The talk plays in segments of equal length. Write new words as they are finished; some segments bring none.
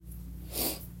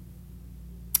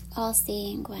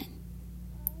all-seeing one,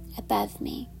 above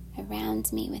me,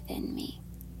 around me, within me.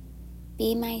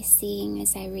 Be my seeing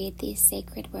as I read these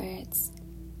sacred words.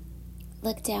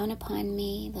 Look down upon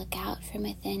me, look out from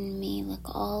within me,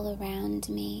 look all around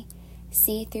me.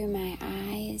 See through my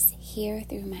eyes, hear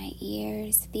through my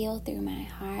ears, feel through my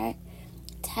heart.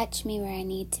 Touch me where I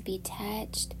need to be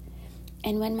touched.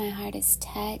 And when my heart is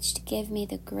touched, give me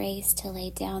the grace to lay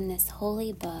down this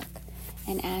holy book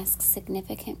and ask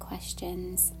significant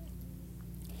questions.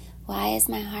 Why has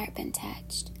my heart been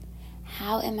touched?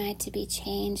 How am I to be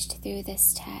changed through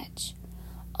this touch?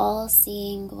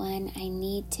 All-seeing one, I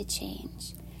need to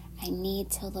change. I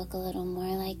need to look a little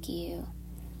more like you.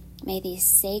 May these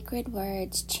sacred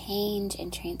words change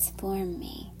and transform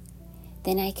me.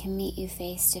 Then I can meet you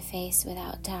face to face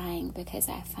without dying, because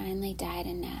I finally died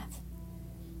enough.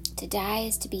 To die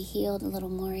is to be healed a little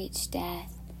more each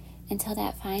death, until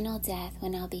that final death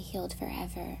when I'll be healed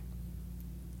forever.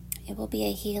 It will be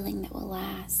a healing that will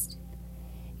last.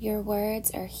 Your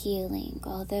words are healing,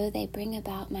 although they bring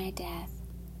about my death.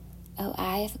 O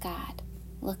eye of God,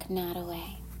 look not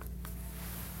away.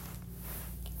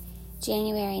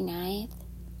 January 9th,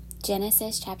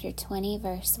 Genesis chapter 20,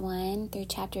 verse 1 through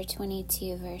chapter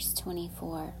 22, verse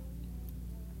 24.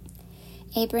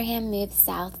 Abraham moved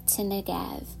south to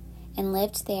Negev and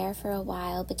lived there for a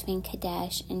while between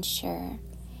Kadesh and Shur,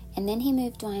 and then he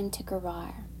moved on to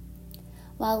Gerar.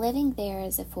 While living there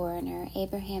as a foreigner,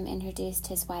 Abraham introduced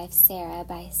his wife Sarah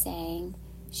by saying,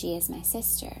 "She is my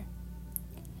sister."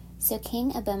 So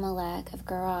King Abimelech of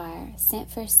Gerar sent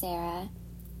for Sarah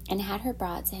and had her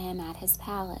brought to him at his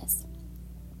palace.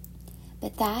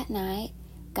 But that night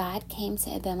God came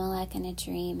to Abimelech in a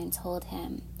dream and told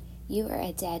him, "You are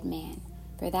a dead man,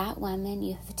 for that woman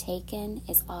you have taken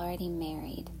is already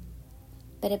married."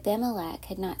 But Abimelech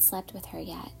had not slept with her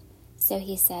yet. So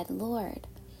he said, "Lord,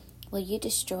 will you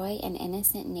destroy an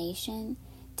innocent nation?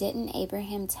 Didn't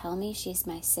Abraham tell me she's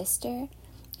my sister?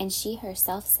 And she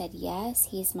herself said, 'Yes,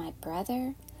 he's my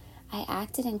brother.' I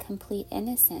acted in complete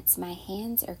innocence. My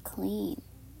hands are clean."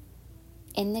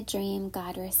 In the dream,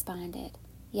 God responded,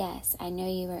 "Yes, I know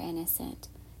you were innocent.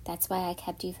 That's why I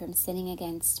kept you from sinning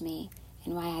against me,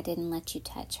 and why I didn't let you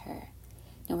touch her.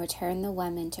 Now return the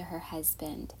woman to her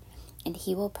husband, and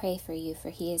he will pray for you, for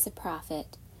he is a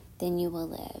prophet. Then you will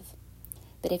live.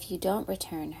 But if you don't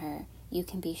return her, you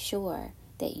can be sure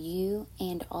that you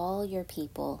and all your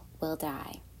people will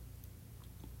die."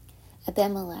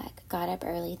 Abimelech got up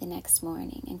early the next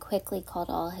morning and quickly called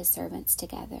all his servants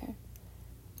together.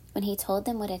 When he told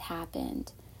them what had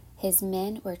happened, his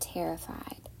men were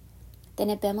terrified.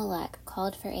 Then Abimelech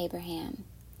called for Abraham.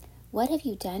 "What have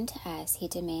you done to us?" he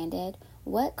demanded.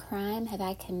 "What crime have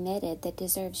I committed that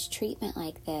deserves treatment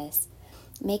like this,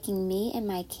 making me and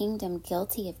my kingdom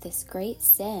guilty of this great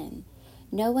sin?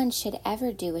 No one should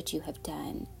ever do what you have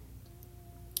done.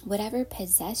 Whatever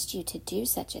possessed you to do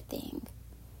such a thing?"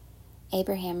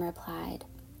 Abraham replied,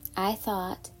 "I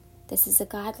thought, this is a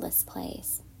godless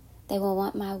place. They will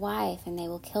want my wife, and they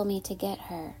will kill me to get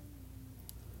her.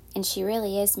 And she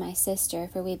really is my sister,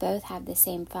 for we both have the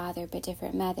same father but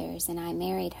different mothers, and I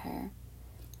married her.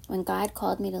 When God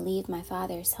called me to leave my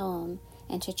father's home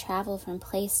and to travel from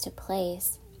place to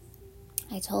place,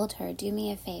 I told her, 'Do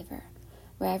me a favor.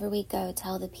 Wherever we go,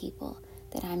 tell the people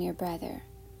that I'm your brother.'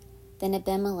 Then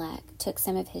Abimelech took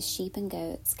some of his sheep and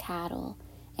goats, cattle,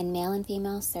 and male and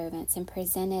female servants, and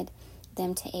presented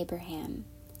them to Abraham.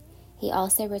 He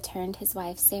also returned his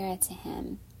wife Sarah to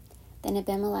him. Then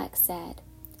Abimelech said,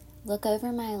 'Look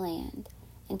over my land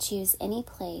and choose any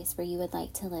place where you would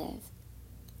like to live.'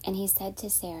 And he said to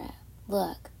Sarah,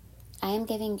 'Look, I am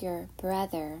giving your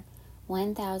brother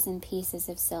 1,000 pieces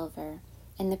of silver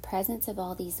in the presence of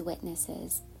all these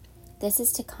witnesses. This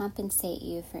is to compensate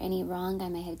you for any wrong I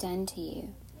may have done to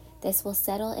you. This will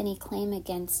settle any claim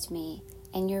against me,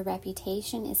 and your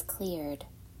reputation is cleared.'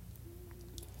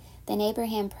 Then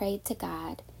Abraham prayed to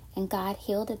God, and God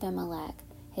healed Abimelech,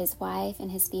 his wife,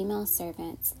 and his female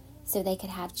servants, so they could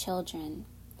have children.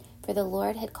 For the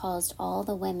Lord had caused all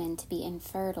the women to be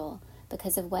infertile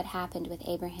because of what happened with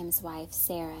Abraham's wife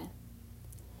Sarah.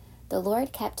 The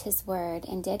Lord kept his word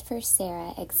and did for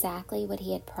Sarah exactly what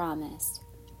he had promised.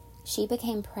 She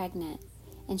became pregnant,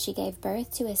 and she gave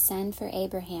birth to a son for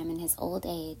Abraham in his old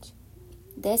age.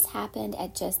 This happened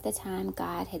at just the time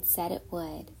God had said it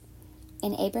would.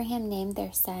 And Abraham named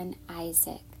their son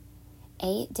Isaac.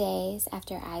 8 days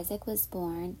after Isaac was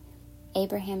born,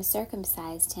 Abraham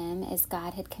circumcised him as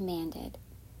God had commanded.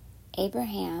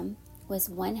 Abraham was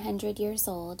 100 years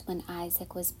old when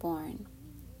Isaac was born.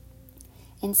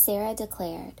 And Sarah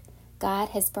declared, 'God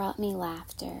has brought me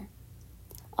laughter.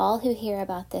 All who hear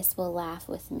about this will laugh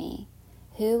with me.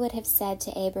 Who would have said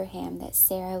to Abraham that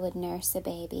Sarah would nurse a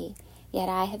baby? Yet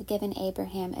I have given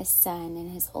Abraham a son in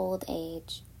his old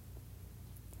age."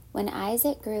 When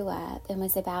Isaac grew up and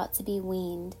was about to be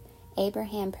weaned,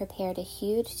 Abraham prepared a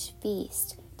huge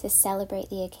feast to celebrate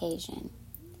the occasion.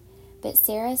 But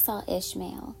Sarah saw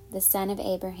Ishmael, the son of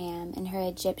Abraham, and her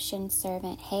Egyptian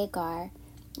servant Hagar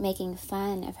making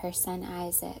fun of her son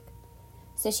Isaac.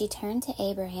 So she turned to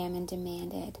Abraham and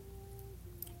demanded,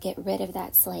 "Get rid of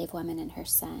that slave woman and her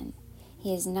son.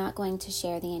 He is not going to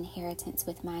share the inheritance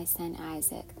with my son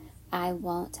Isaac. I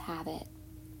won't have it."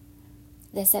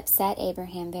 This upset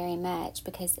Abraham very much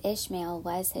because Ishmael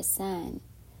was his son.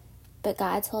 But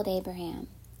God told Abraham,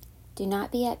 "Do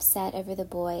not be upset over the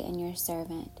boy and your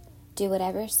servant. Do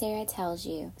whatever Sarah tells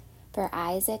you, for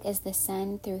Isaac is the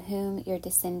son through whom your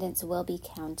descendants will be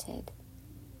counted.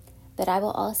 But I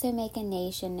will also make a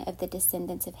nation of the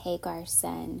descendants of Hagar's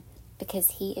son,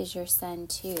 because he is your son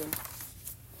too."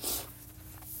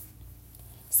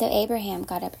 So Abraham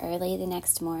got up early the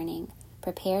next morning,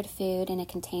 prepared food and a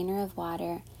container of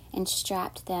water, and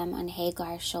strapped them on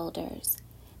Hagar's shoulders.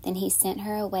 Then he sent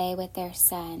her away with their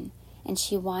son, and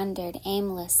she wandered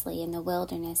aimlessly in the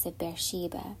wilderness of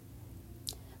Beersheba.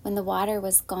 When the water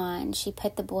was gone, she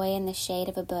put the boy in the shade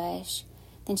of a bush.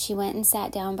 Then she went and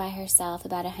sat down by herself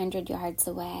about 100 yards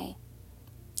away.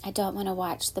 "I don't want to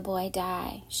watch the boy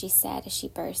die," she said as she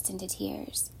burst into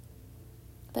tears.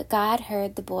 But God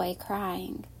heard the boy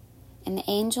crying, and the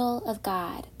angel of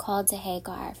God called to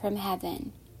Hagar from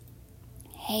heaven,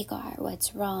 "Hagar,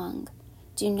 what's wrong?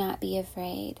 Do not be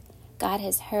afraid. God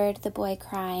has heard the boy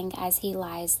crying as he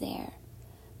lies there.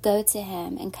 Go to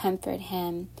him and comfort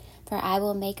him, for I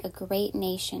will make a great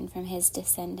nation from his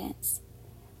descendants."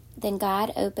 Then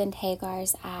God opened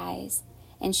Hagar's eyes,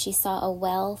 and she saw a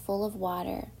well full of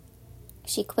water.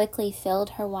 She quickly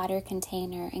filled her water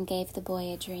container and gave the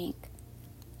boy a drink.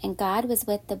 And God was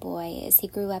with the boy as he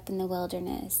grew up in the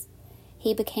wilderness.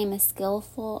 He became a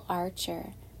skillful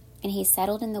archer, and he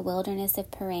settled in the wilderness of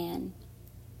Paran.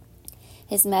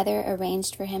 His mother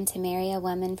arranged for him to marry a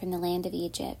woman from the land of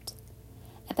Egypt.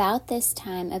 About this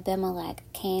time, Abimelech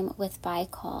came with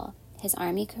Phicol, his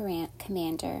army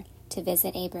commander, to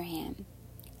visit Abraham.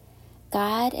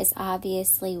 "God is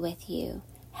obviously with you,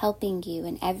 helping you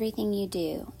in everything you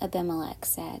do," Abimelech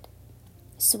said.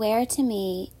 "Swear to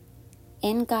me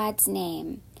in God's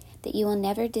name that you will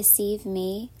never deceive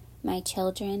me, my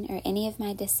children, or any of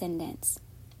my descendants.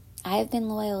 I have been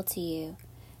loyal to you,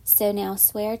 so now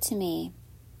swear to me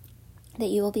that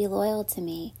you will be loyal to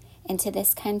me and to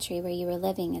this country where you are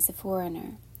living as a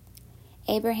foreigner."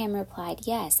 Abraham replied,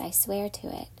 "Yes, I swear to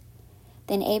it."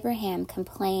 Then Abraham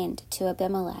complained to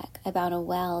Abimelech about a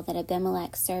well that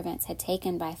Abimelech's servants had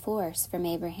taken by force from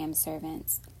Abraham's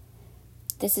servants.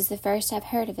 "This is the first I've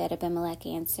heard of it," Abimelech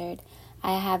answered.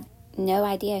 "I have no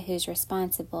idea who's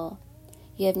responsible.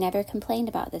 You have never complained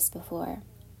about this before."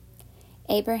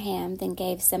 Abraham then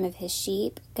gave some of his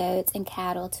sheep, goats, and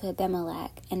cattle to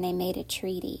Abimelech, and they made a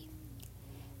treaty.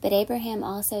 But Abraham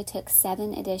also took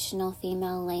 7 additional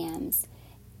female lambs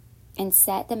and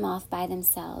set them off by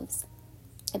themselves.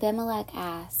 Abimelech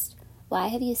asked, "Why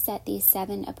have you set these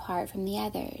 7 apart from the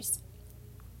others?"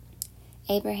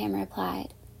 Abraham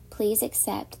replied, "Please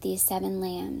accept these 7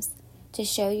 lambs to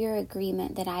show your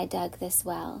agreement that I dug this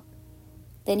well."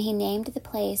 Then he named the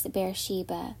place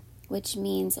Beersheba, which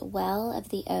means well of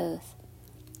the oath,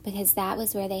 because that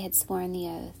was where they had sworn the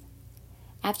oath.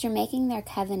 After making their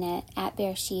covenant at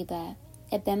Beersheba,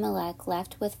 Abimelech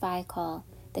left with Phicol,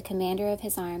 the commander of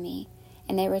his army,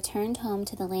 and they returned home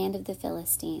to the land of the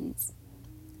Philistines.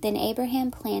 Then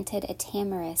Abraham planted a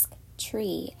tamarisk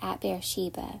tree at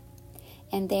Beersheba,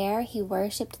 and there he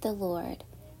worshipped the Lord,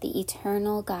 the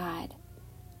eternal God.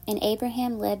 And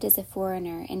Abraham lived as a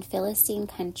foreigner in Philistine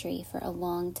country for a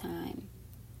long time.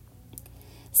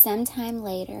 Sometime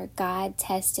later, God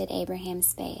tested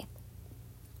Abraham's faith.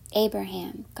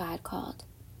 "Abraham," God called.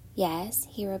 "Yes,"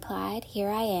 he replied, "here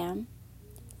I am."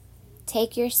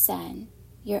 "Take your son,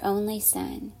 your only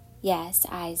son, yes,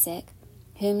 Isaac,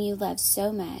 whom you love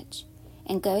so much,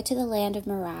 and go to the land of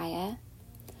Moriah.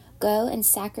 Go and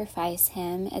sacrifice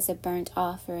him as a burnt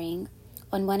offering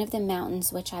on one of the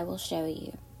mountains which I will show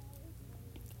you."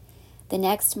 The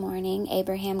next morning,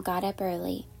 Abraham got up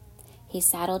early. He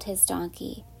saddled his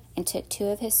donkey and took 2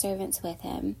 of his servants with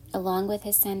him, along with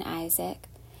his son Isaac.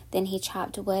 Then he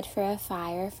chopped wood for a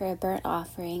fire for a burnt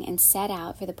offering and set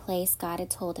out for the place God had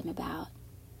told him about.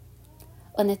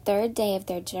 On the 3rd day of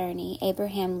their journey,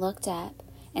 Abraham looked up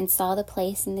and saw the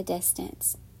place in the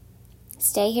distance.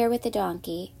 "Stay here with the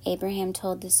donkey," Abraham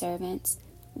told the servants.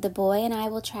 The boy and I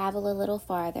will travel a little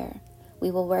farther.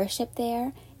 We will worship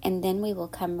there, and then we will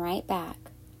come right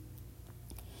back."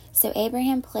 So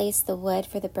Abraham placed the wood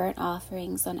for the burnt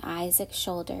offerings on Isaac's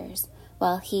shoulders,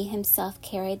 while he himself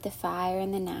carried the fire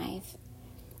and the knife.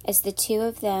 As the two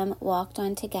of them walked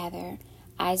on together,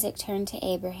 Isaac turned to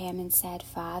Abraham and said,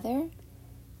 "Father?"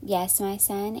 "Yes, my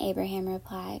son," Abraham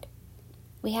replied.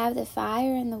 "We have the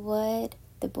fire and the wood,"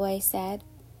 the boy said.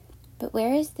 "But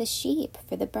where is the sheep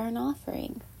for the burnt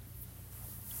offering?"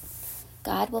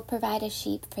 "God will provide a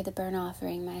sheep for the burnt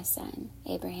offering, my son,"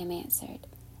 Abraham answered,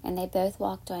 and they both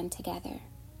walked on together.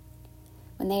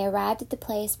 When they arrived at the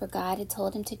place where God had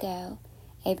told him to go,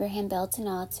 Abraham built an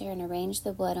altar and arranged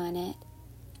the wood on it.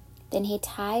 Then he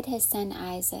tied his son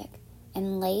Isaac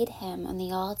and laid him on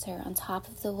the altar on top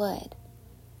of the wood.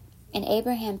 And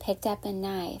Abraham picked up a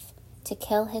knife to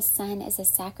kill his son as a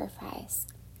sacrifice.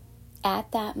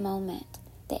 At that moment,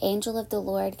 the angel of the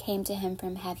Lord came to him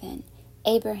from heaven.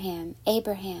 "Abraham,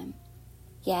 Abraham."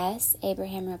 "Yes,"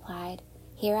 Abraham replied,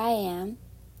 "here I am."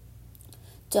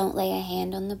 "Don't lay a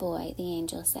hand on the boy," the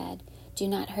angel said. "Do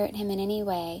not hurt him in any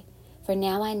way, for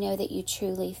now I know that you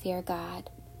truly fear God.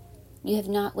 You have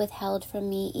not withheld from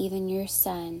me even your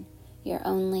son, your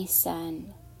only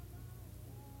son."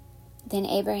 Then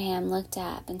Abraham looked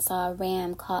up and saw a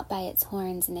ram caught by its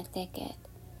horns in a thicket.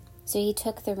 So he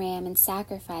took the ram and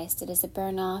sacrificed it as a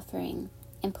burnt offering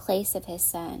in place of his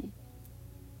son.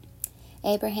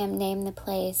 Abraham named the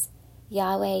place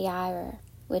Yahweh-Yireh,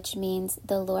 which means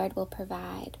 "the Lord will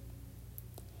provide."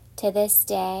 To this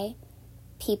day,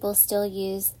 people still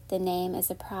use the name as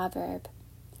a proverb.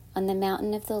 On the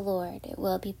mountain of the Lord it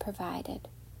will be provided.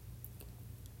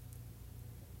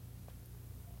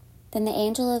 Then the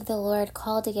angel of the Lord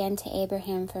called again to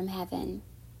Abraham from heaven.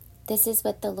 "This is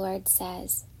what the Lord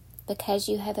says. Because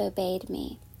you have obeyed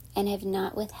me and have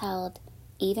not withheld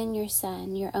even your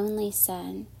son, your only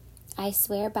son, I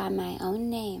swear by my own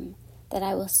name that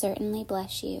I will certainly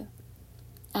bless you.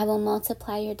 I will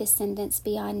multiply your descendants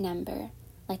beyond number,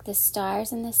 like the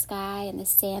stars in the sky and the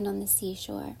sand on the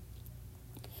seashore.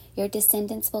 Your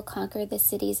descendants will conquer the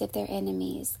cities of their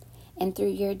enemies, and through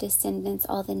your descendants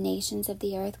all the nations of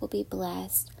the earth will be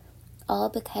blessed, all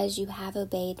because you have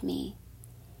obeyed me."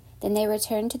 Then they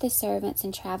returned to the servants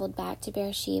and traveled back to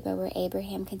Beersheba, where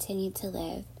Abraham continued to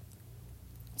live.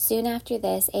 Soon after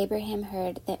this, Abraham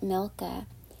heard that Milcah,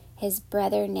 his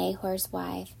brother Nahor's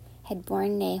wife, had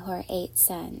borne Nahor 8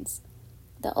 sons.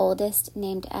 The oldest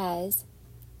named Uz,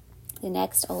 the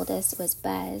next oldest was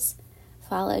Buz,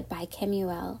 followed by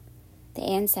Kemuel, the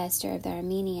ancestor of the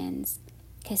Armenians,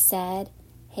 Kesed,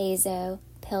 Hazo,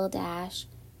 Pildash,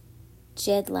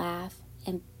 Jidlaph,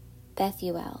 and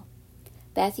Bethuel.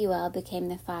 Bethuel became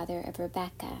the father of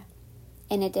Rebekah.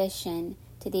 In addition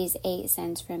to these 8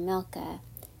 sons from Milcah,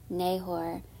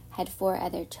 Nahor had 4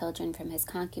 other children from his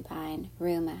concubine,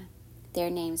 Reumah. Their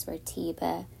names were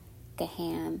Tebah,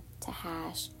 Gaham,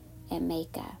 Tahash, and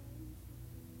Maacah.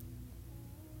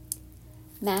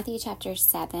 Matthew chapter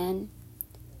 7,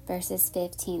 verses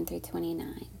 15 through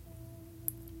 29.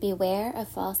 Beware of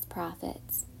false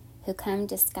prophets who come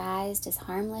disguised as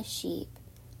harmless sheep,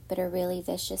 but are really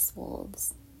vicious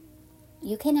wolves.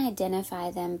 You can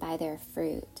identify them by their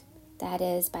fruit, that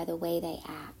is, by the way they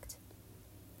act.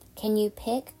 Can you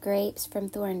pick grapes from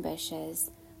thorn bushes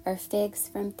or figs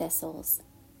from thistles?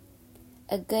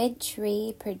 A good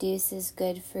tree produces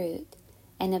good fruit,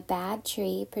 and a bad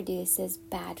tree produces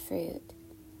bad fruit.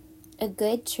 A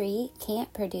good tree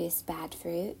can't produce bad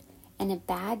fruit, and a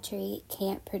bad tree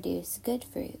can't produce good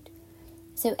fruit.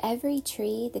 So every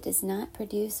tree that does not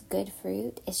produce good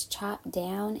fruit is chopped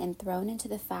down and thrown into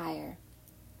the fire.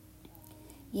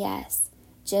 Yes,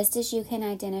 just as you can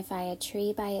identify a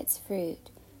tree by its fruit,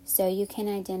 so you can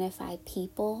identify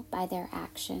people by their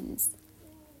actions.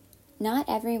 Not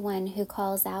everyone who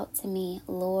calls out to me,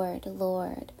 "Lord,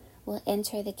 Lord," will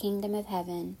enter the kingdom of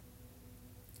heaven.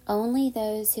 Only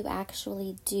those who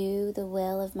actually do the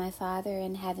will of my Father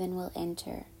in heaven will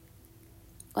enter.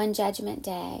 On Judgment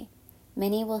Day,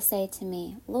 many will say to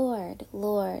me, "Lord,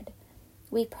 Lord,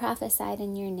 we prophesied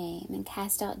in your name and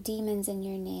cast out demons in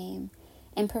your name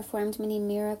and performed many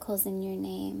miracles in your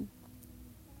name."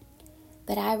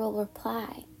 But I will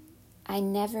reply, "I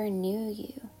never knew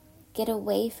you. Get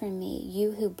away from me,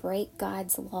 you who break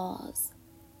God's laws."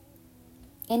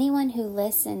 Anyone who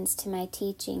listens to my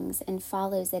teachings and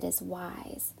follows it is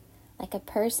wise, like a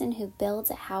person who builds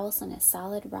a house on a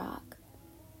solid rock.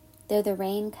 Though the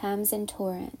rain comes in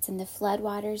torrents and the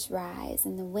floodwaters rise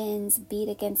and the winds beat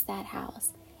against that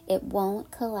house, it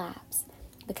won't collapse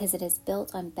because it is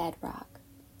built on bedrock.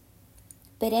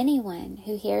 But anyone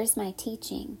who hears my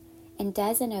teaching and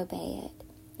doesn't obey it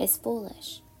is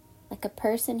foolish, like a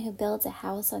person who builds a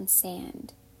house on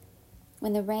sand.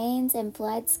 When the rains and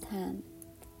floods come,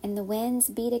 and the winds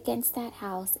beat against that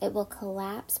house, it will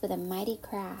collapse with a mighty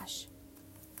crash.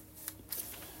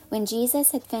 When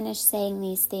Jesus had finished saying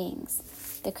these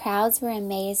things, the crowds were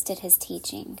amazed at his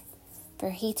teaching, for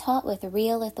he taught with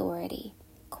real authority,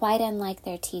 quite unlike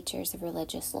their teachers of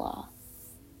religious law.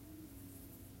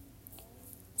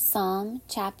 Psalm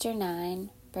chapter 9,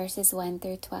 verses 1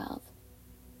 through 12.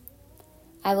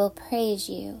 I will praise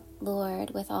you,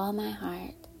 Lord, with all my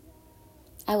heart.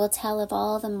 I will tell of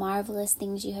all the marvelous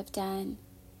things you have done.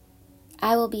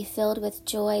 I will be filled with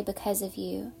joy because of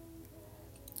you.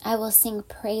 I will sing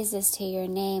praises to your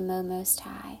name, O Most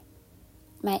High.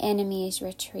 My enemies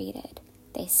retreated.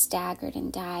 They staggered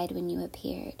and died when you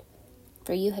appeared.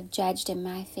 For you have judged in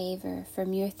my favor.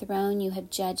 From your throne you have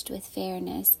judged with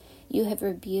fairness. You have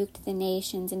rebuked the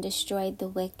nations and destroyed the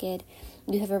wicked.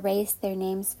 You have erased their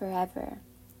names forever.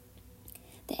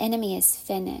 The enemy is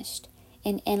finished.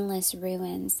 In endless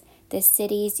ruins, the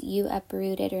cities you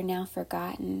uprooted are now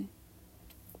forgotten.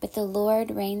 But the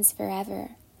Lord reigns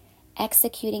forever,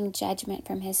 executing judgment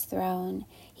from his throne.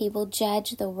 He will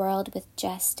judge the world with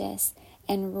justice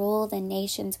and rule the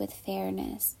nations with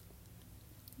fairness.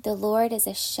 The Lord is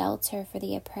a shelter for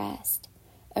the oppressed,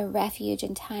 a refuge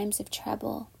in times of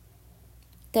trouble.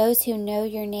 Those who know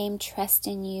your name trust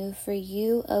in you, for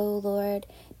you, O Lord,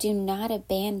 do not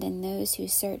abandon those who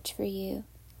search for you.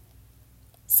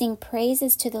 Sing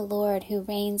praises to the Lord who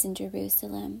reigns in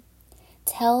Jerusalem.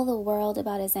 Tell the world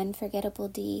about his unforgettable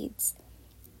deeds.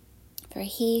 For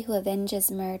he who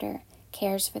avenges murder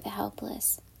cares for the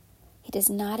helpless. He does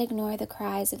not ignore the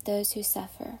cries of those who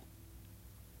suffer.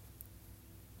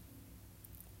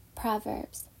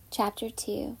 Proverbs chapter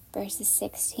 2, verses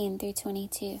 16 through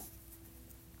 22.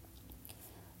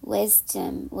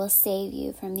 Wisdom will save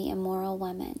you from the immoral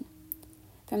woman,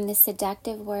 from the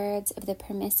seductive words of the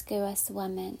promiscuous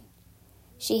woman.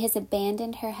 She has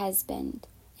abandoned her husband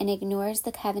and ignores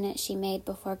the covenant she made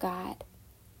before God.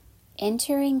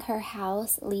 Entering her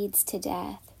house leads to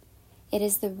death. It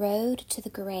is the road to the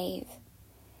grave.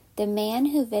 The man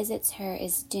who visits her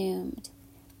is doomed.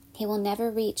 He will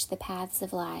never reach the paths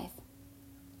of life.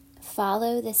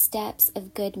 Follow the steps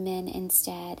of good men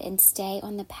instead, and stay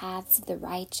on the paths of the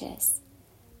righteous.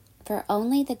 For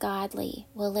only the godly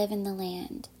will live in the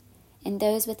land, and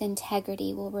those with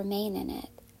integrity will remain in it.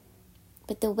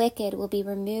 But the wicked will be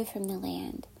removed from the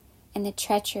land, and the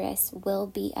treacherous will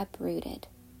be uprooted.